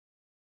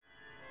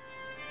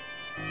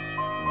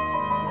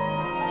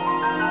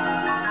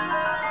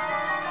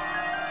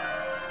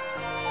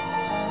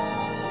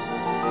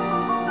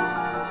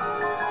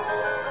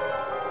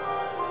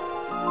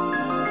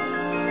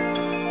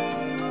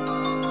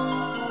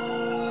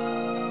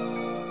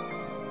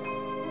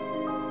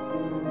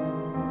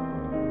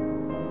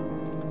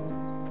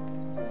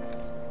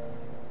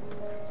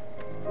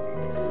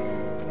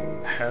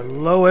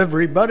Hello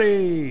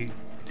everybody!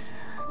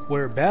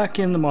 We're back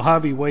in the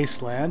Mojave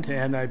Wasteland,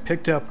 and I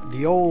picked up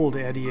the old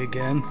Eddie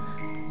again.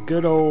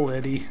 Good old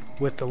Eddie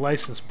with the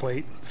license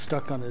plate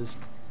stuck on his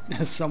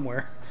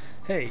somewhere.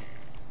 Hey,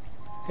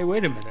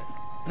 wait a minute.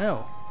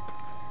 No,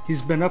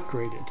 he's been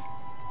upgraded.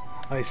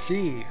 I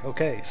see.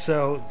 Okay,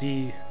 so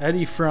the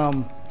Eddie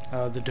from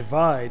the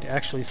Divide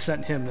actually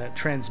sent him that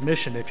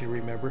transmission, if you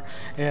remember,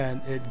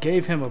 and it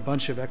gave him a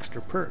bunch of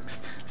extra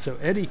perks. So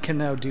Eddie can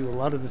now do a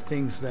lot of the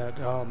things that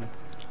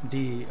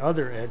the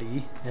other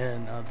Eddie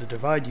and the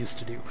Divide used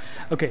to do.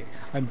 Okay,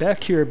 I'm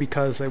back here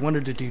because I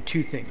wanted to do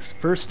two things.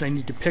 First, I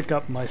need to pick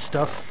up my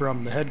stuff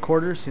from the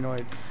headquarters. You know,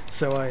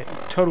 so I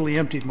totally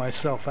emptied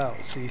myself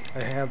out. See,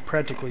 I have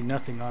practically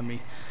nothing on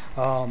me,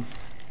 and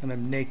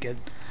I'm naked.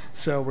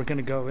 So we're going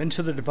to go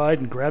into the Divide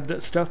and grab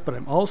that stuff, but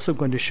I'm also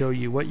going to show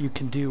you what you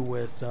can do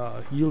with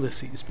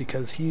Ulysses,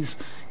 because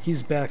he's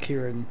back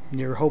here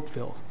near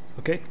Hopeville.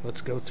 Okay, let's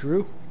go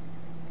through.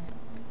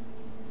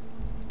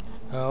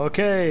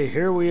 Okay,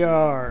 here we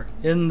are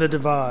in the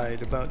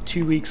Divide about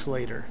 2 weeks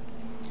later.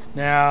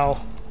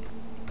 Now,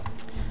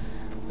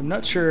 I'm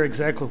not sure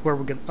exactly where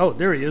we're going to... Oh,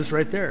 there he is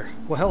right there.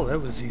 Well, hell, that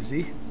was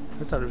easy.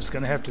 I thought I was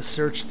going to have to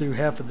search through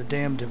half of the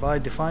damn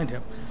Divide to find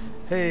him.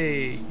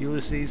 Hey,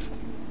 Ulysses.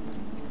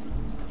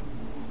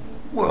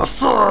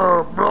 What's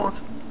up, brother?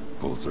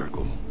 Full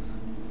circle.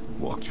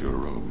 Walked your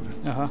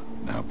road. Uh-huh.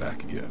 Now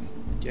back again.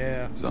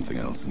 Yeah. Something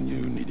else in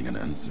you needing an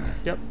answer?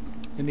 Yep.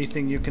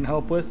 Anything you can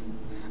help with?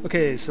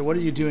 Okay, so what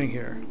are you doing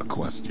here? A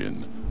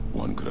question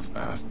one could have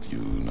asked you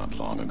not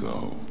long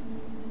ago.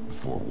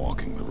 Before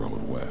walking the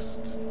road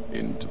west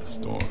into the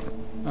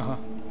storm. Uh-huh.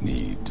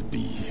 Need to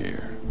be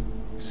here.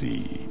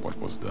 See what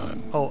was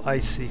done. Oh, I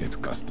see. It's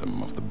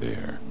custom of the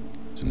bear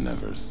to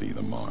never see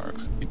the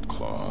marks it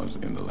claws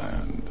in the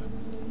land.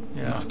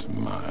 Yeah. Not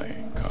my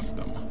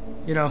custom.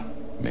 You know,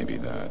 maybe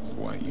that's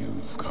why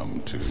you've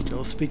come to...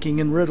 Still speaking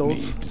in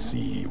riddles. Need to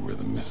see where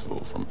the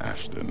missile from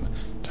Ashton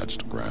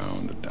touched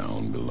ground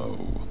down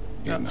below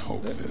in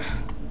Hopeville.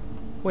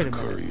 Wait a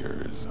minute.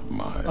 Courier's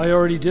mile. I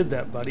already did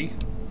that, buddy.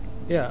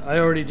 Yeah, I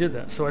already did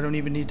that, so I don't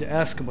even need to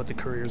ask him what the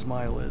courier's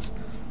mile is.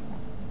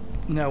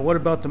 Now, what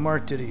about the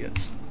marked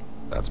idiots?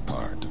 That's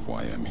part of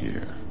why I'm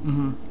here.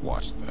 Mm-hmm.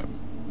 Watch them.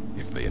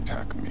 If they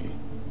attack me,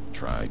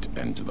 try to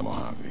enter the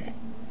Mojave.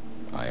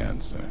 I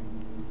answer.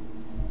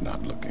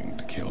 Not looking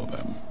to kill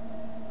them.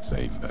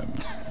 Save them,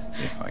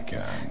 if I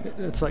can.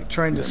 It's like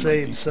trying to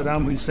save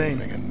Saddam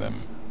Hussein. In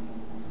them.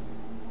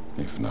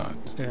 If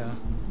not, yeah,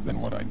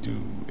 then what I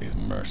do is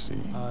mercy,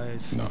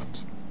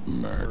 not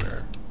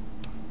murder.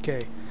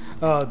 Okay.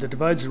 The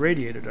Divide's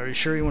irradiated. Are you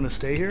sure you want to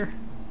stay here?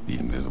 The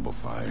invisible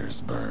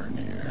fires burn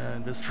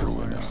here.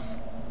 True enough.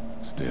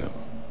 Still,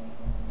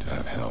 to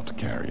have helped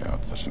carry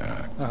out such an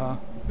act,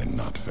 then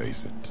not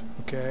face it.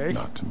 Okay.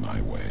 Not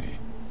my way.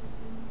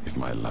 If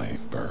my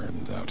life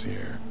burns out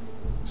here,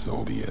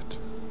 so be it.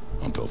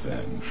 Until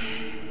then,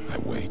 I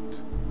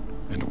wait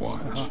and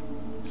watch.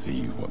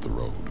 See what the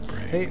road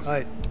brings.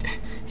 Hey,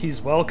 he's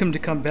welcome to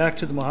come back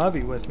to the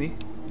Mojave with me.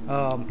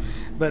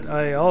 But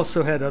I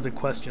also had other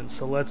questions,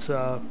 so let's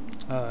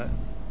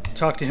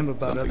talk to him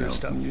about Something other else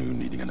stuff. You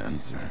needing an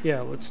answer? Yeah,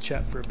 let's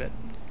chat for a bit.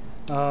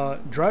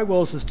 Dry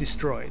Wells is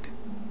destroyed.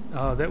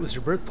 That was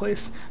your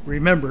birthplace.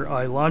 Remember,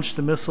 I launched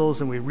the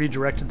missiles and we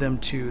redirected them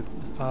to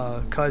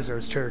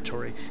Kaiser's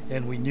territory,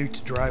 and we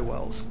nuked Dry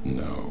Wells.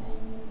 No,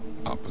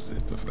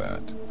 opposite of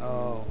that.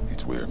 Oh.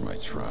 It's where my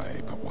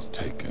tribe was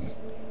taken,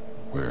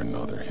 where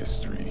another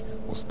history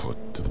was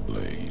put to the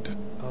blade.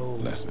 Oh.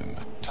 Lesson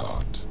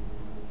taught.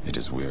 It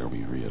is where we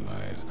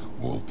realize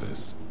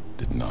Wolpus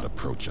did not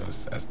approach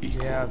us as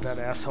equals. Yeah, that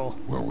asshole.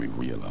 Where we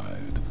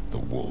realized the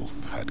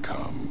wolf had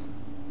come.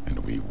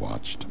 And we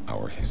watched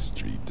our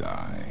history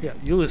die. Yeah,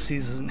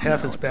 Ulysses isn't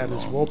half as bad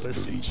as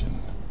Wolpus. To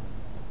Legion,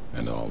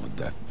 and all the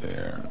death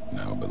there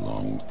now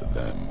belongs to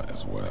them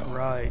as well.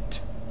 Right.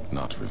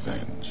 Not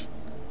revenge,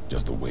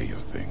 just a way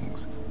of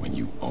things when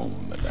you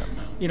own them.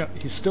 You know,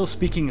 he's still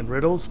speaking in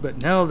riddles,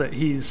 but now that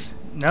he's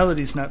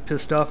not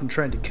pissed off and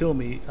trying to kill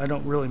me, I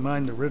don't really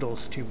mind the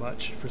riddles too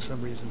much for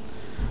some reason.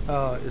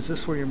 Is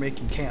this where you're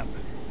making camp?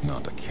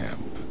 Not a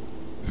camp.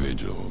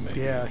 Vigil,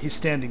 maybe. Yeah, he's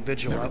standing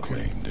vigil Never out here.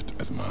 claimed it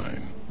as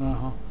mine.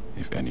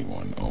 If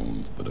anyone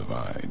owns the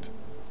Divide,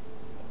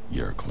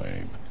 your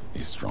claim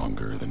is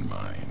stronger than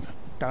mine.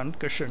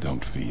 Dankeschön.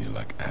 Don't feel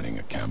like adding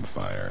a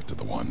campfire to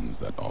the ones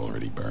that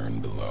already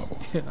burn below.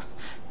 Yeah,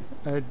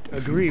 I'd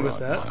agree with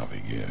that.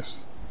 Mojave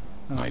gifts,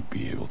 might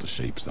be able to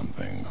shape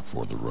something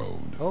for the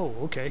road. Oh,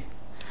 okay.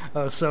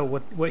 So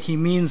what he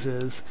means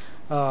is,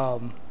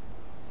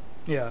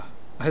 yeah,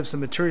 I have some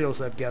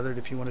materials I've gathered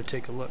if you want to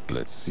take a look.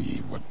 Let's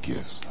see what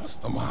gifts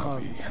the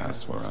Mojave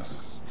has for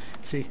us.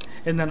 See,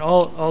 and then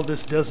all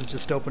this does is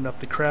just open up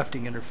the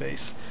crafting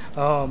interface.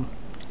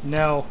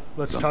 Now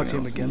let's talk to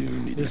him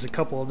again. There's a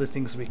couple other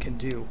things we can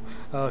do.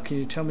 Can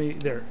you tell me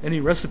any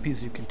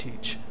recipes you can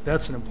teach?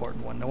 That's an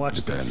important one. Now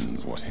watch this.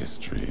 Depends what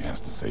history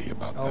has to say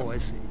about them. Oh, I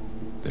see.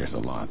 There's a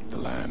lot the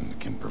land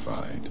can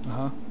provide.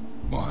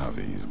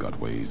 Mojave's got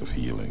ways of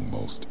healing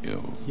most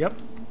ills. Yep.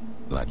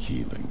 like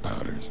healing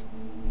powders.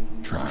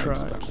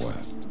 Tribes back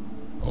west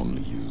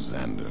only use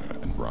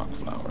xander and rock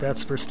flour.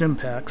 That's for stim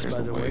packs, There's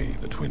by the a way.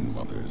 The twin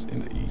mothers in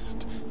the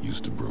east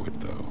used to brew it,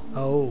 though.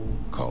 Oh.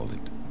 Called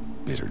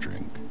it bitter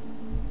drink.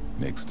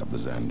 Mixed up the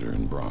xander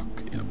and brock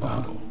in a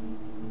bottle.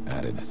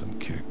 Added some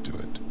kick to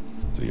it,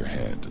 so your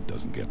head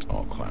doesn't get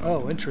all clouded.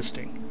 Oh,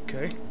 interesting.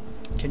 Okay.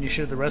 Can you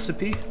share the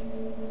recipe?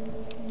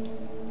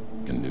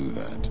 Can do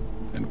that,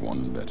 and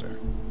one better.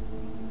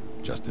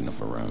 Just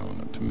enough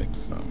around to mix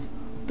some.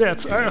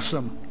 That's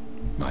awesome.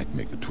 Might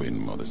make the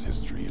twin mother's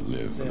history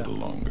live a little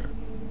longer.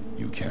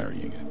 You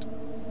carrying it.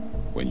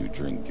 When you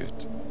drink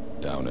it,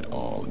 down it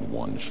all in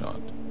one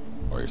shot,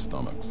 or your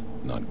stomach's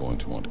not going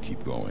to want to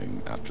keep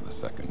going after the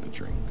second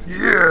drink.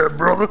 Yeah,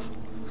 brother.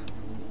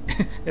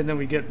 And then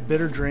we get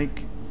bitter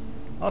drink.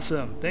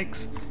 Awesome,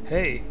 thanks.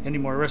 Hey, any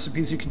more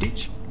recipes you can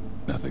teach?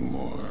 Nothing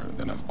more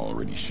than I've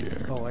already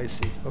shared. Oh, I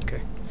see.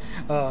 Okay.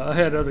 I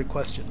had other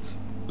questions.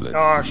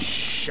 Let's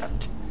see.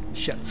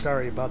 Shit,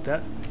 sorry about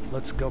that.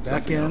 Let's go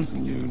back Something in. else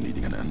and you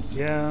needing an answer.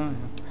 Yeah,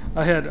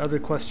 I had other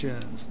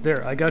questions.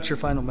 There, I got your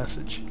final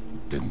message.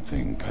 Didn't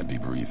think I'd be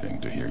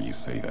breathing to hear you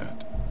say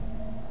that.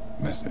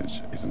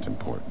 Message isn't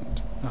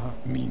important.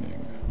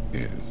 Meaning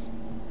is.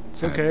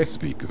 It's I had okay. to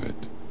speak of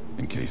it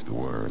in case the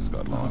words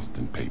got lost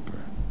in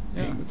paper.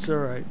 Yeah, ink, it's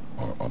alright.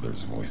 or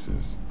others'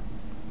 voices.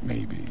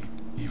 Maybe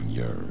even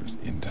yours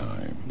in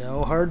time.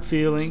 No hard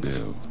feelings.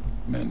 Still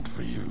meant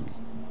for you.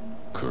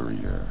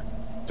 Courier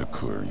to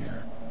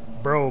courier.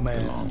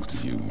 Bromance.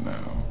 Belongs to you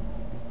now.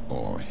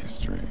 Or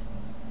history.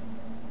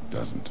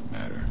 Doesn't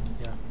matter.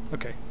 Yeah,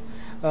 okay.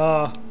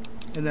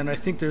 And then I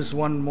think there's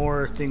one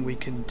more thing we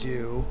can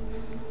do.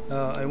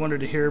 I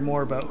wanted to hear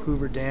more about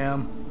Hoover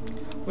Dam.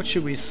 What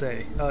should we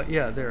say?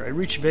 Yeah, there. I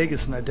reached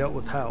Vegas and I dealt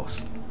with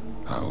House.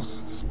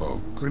 House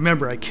spoke.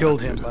 Remember, I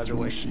killed him, acted by as the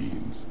way.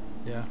 machines.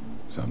 Yeah.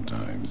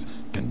 Sometimes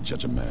can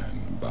judge a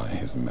man by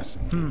his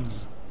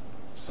messengers.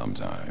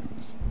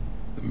 Sometimes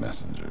the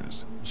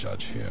messengers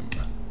judge him.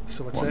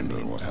 So what's that Wonder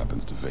mean? what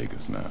happens to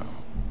Vegas now.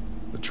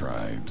 The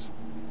tribes,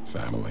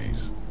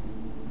 families.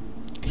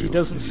 He We'll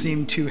doesn't see.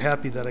 seem too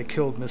happy that I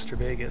killed Mr.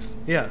 Vegas.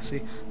 Yeah,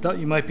 see? Thought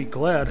you might be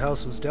glad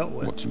House was dealt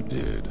with. What you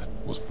did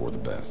was for the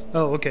best.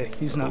 Oh, okay.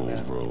 He's The not old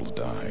mad. world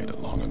died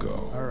long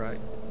ago. Alright.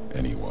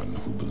 Anyone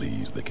who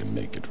believes they can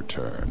make it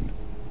return,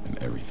 and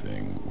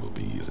everything will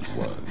be as it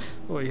was.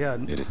 Oh, yeah.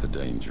 It is a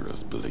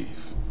dangerous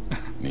belief.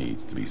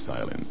 Needs to be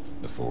silenced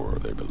before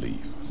their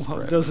belief spreads.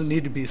 Well, it doesn't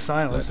need to be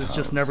silenced. Let It's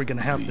just House never going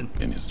to sleep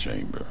happen. in his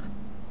chamber.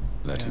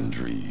 Let him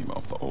dream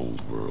of the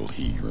old world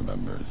he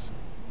remembers,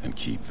 and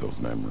keep those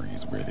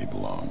memories where they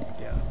belong.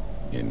 Yeah.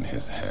 In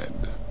his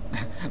head.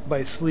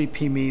 By sleep,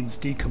 he means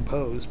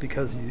decompose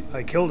because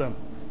I killed him.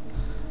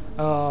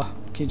 Can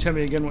you tell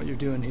me again what you're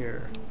doing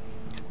here?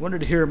 Wanted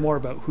to hear more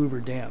about Hoover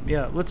Dam.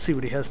 Yeah, let's see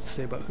what he has to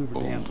say about Hoover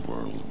Dam. Old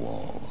world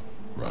wall,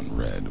 run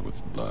red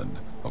with blood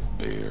of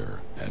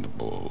bear and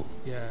bull.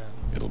 Yeah.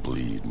 It'll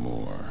bleed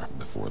more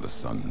before the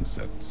sun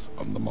sets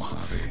on the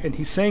Mojave. And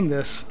he's saying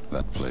this.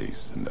 That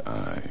place and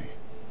I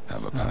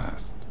have a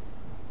past.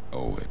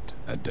 Owe it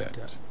a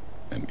debt.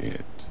 And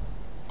it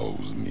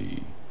owes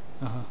me.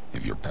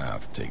 If your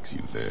path takes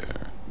you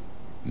there,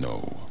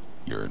 no,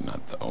 you're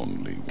not the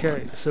only one.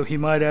 Okay, so he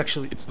might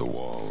actually... It's the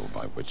wall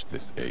by which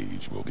this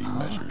age will be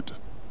measured.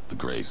 The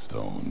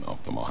gravestone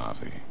of the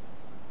Mojave.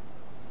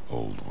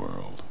 Old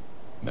world.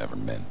 Never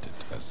meant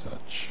it as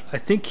such. I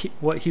think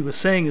what he was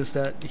saying is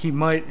that he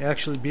might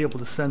actually be able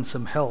to send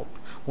some help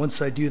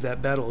once I do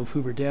that Battle of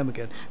Hoover Dam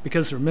again.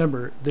 Because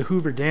remember, the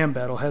Hoover Dam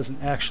battle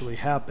hasn't actually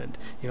happened.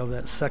 You know,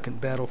 that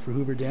second battle for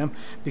Hoover Dam.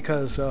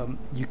 Because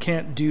you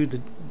can't do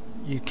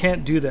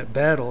that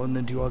battle and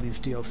then do all these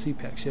DLC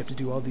packs. You have to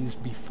do all these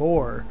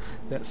before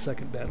that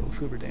second Battle of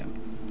Hoover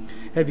Dam.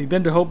 Have you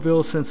been to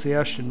Hopeville since the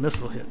Ashton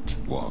missile hit?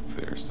 Walk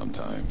there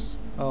sometimes.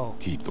 Oh.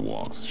 Keep the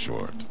walks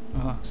short.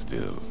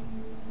 Still,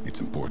 it's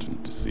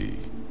important to see.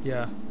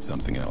 Yeah.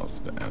 Something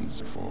else to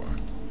answer for.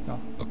 Oh.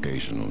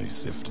 Occasionally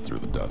sift through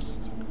the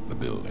dust, the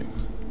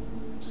buildings.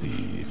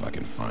 See if I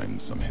can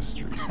find some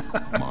history,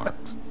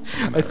 marks.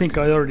 I think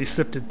I already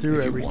sifted through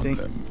If you everything. want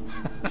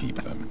them, keep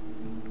them.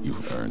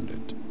 You've earned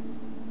it.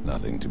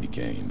 Nothing to be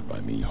gained by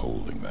me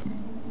holding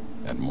them.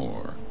 And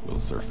more will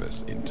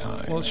surface in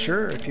time. Well,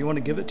 sure, if you want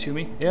to give it to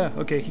me. Yeah,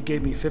 okay, he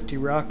gave me 50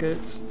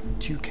 rockets,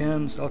 2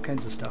 chems, all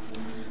kinds of stuff.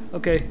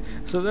 Okay,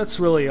 so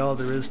that's really all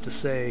there is to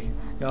say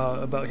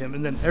about him.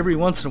 And then every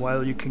once in a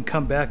while you can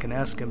come back and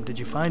ask him, did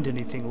you find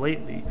anything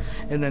lately?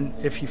 And then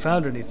if he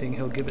found anything,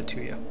 he'll give it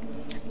to you.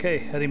 Okay,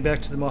 heading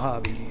back to the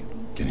Mojave.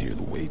 Can hear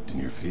the weight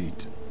in your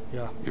feet.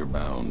 Yeah. You're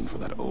bound for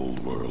that old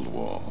world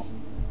wall.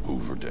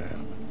 Hoover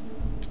Dam.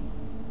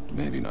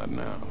 Maybe not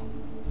now.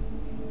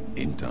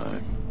 In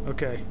time.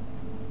 Okay.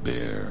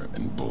 Bear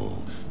and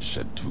bull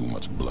shed too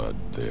much blood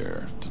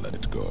there to let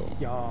it go.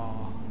 Yeah.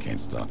 Can't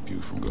stop you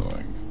from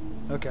going.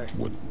 Okay.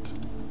 Wouldn't.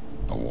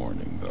 A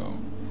warning, though.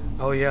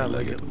 Oh yeah,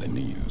 Legate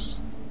Legate. Lanius,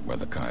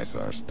 whether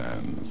Caesar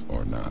stands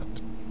or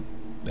not,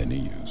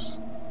 Lanius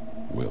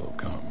will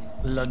come.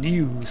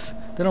 Lanius.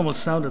 That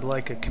almost sounded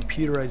like a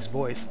computerized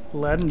voice.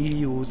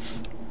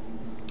 Lanius.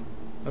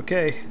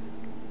 Okay,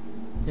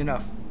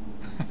 enough.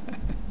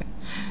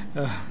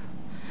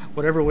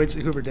 Whatever waits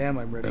at Hoover Dam,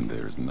 I'm ready. And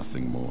there's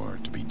nothing more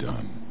to be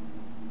done.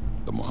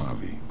 The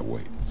Mojave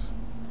awaits.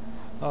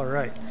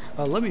 Alright,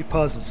 let me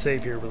pause and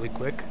save here really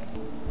quick.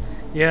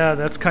 Yeah,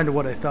 that's kind of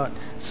what I thought.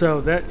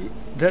 So that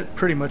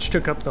pretty much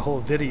took up the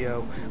whole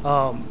video.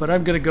 But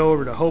I'm going to go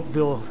over to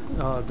Hopeville,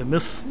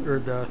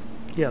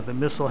 the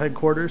missile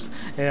headquarters,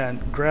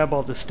 and grab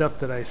all the stuff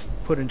that I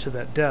put into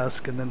that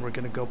desk, and then we're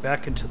going to go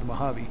back into the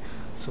Mojave.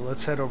 So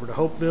let's head over to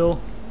Hopeville.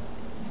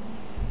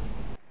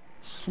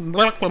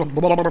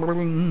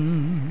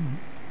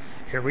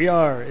 Here we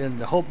are in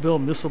the Hopeville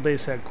Missile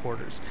Base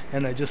headquarters,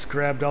 and I just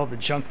grabbed all the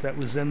junk that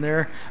was in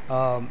there.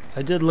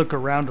 I did look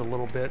around a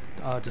little bit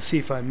to see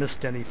if I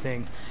missed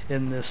anything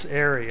in this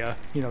area,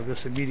 you know,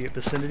 this immediate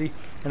vicinity,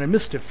 and I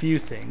missed a few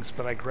things,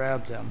 but I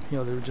grabbed them. You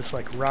know, they were just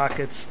like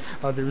rockets.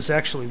 There was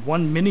actually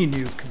one mini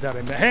nuke that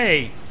I...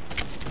 Hey!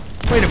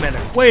 Wait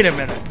a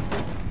minute.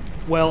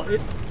 Well,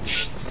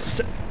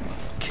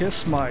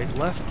 kiss my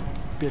left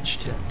bitch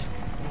tit.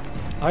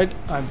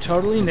 I'm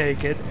totally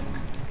naked.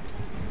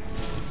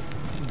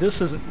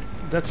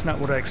 That's not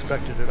what I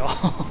expected at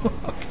all.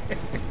 Okay.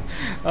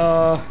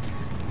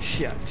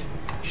 Shit.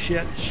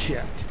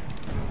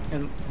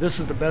 And this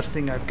is the best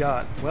thing I've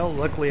got. Well,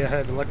 luckily I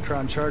had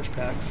electron charge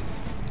packs.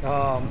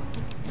 And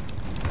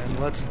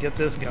let's get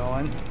this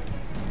going.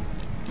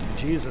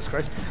 Jesus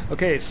Christ.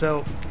 Okay,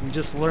 so we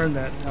just learned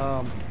that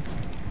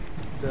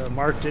the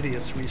marked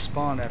idiots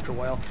respawn after a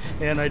while,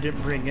 and I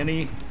didn't bring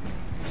any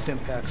stim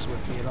packs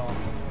with me at all,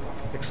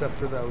 except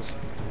for those.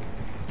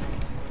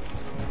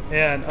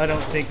 And I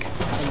don't think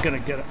I'm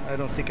gonna be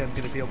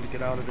able to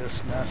get out of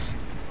this mess.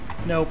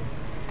 Nope.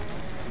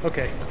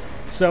 Okay.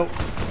 So,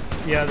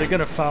 yeah, they're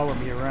gonna follow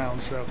me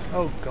around. So,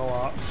 oh, go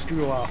off,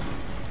 screw off.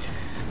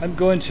 I'm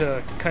going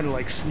to kind of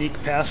like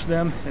sneak past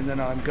them, and then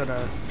I'm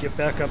gonna get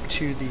back up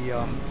to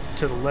the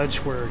ledge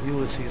where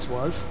Ulysses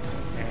was,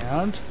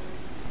 and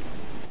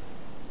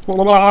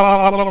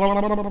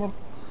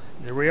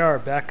there we are,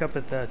 back up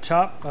at the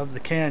top of the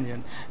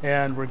canyon,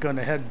 and we're going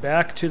to head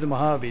back to the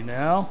Mojave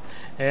now,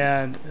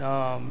 and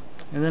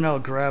then I'll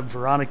grab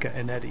Veronica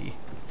and Eddie.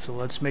 So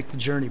let's make the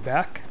journey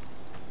back.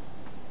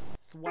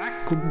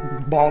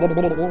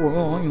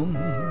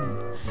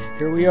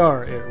 Here we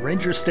are at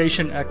Ranger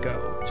Station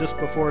Echo, just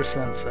before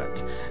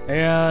sunset,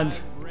 and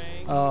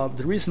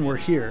the reason we're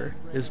here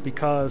is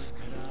because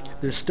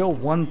there's still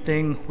one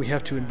thing we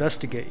have to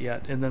investigate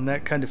yet, and then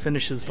that kind of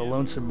finishes the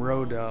Lonesome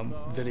Road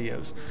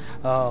videos.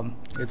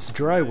 It's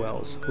Dry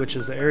Wells, which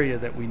is the area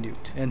that we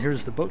nuked, and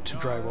here's the boat to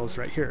Dry Wells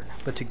right here.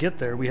 But to get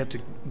there, we had to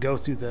go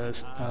through the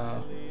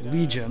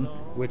Legion,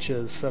 which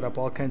has set up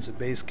all kinds of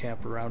base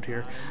camp around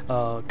here.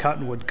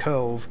 Cottonwood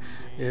Cove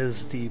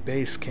is the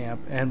base camp,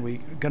 and we're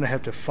going to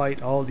have to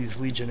fight all these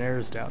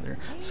legionnaires down there.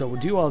 So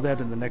we'll do all that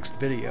in the next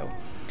video.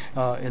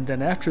 And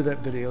then after that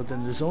video,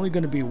 then there's only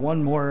going to be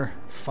one more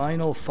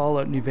final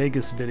Fallout New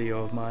Vegas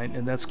video of mine,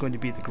 and that's going to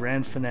be the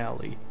grand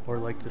finale, or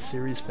like the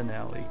series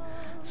finale.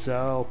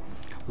 So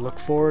look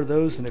for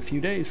those in a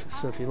few days.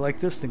 So if you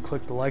like this, then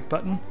click the like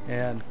button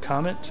and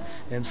comment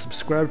and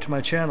subscribe to my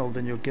channel.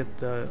 Then you'll get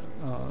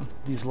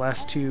these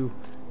last two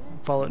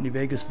Fallout New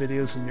Vegas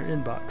videos in your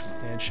inbox,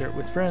 and share it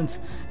with friends.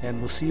 And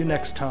we'll see you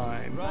next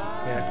time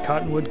at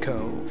Cottonwood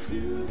Cove.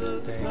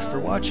 Thanks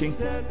for watching.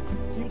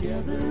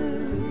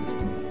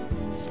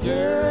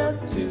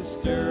 Stirrup to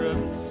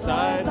stirrup,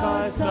 side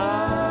by side.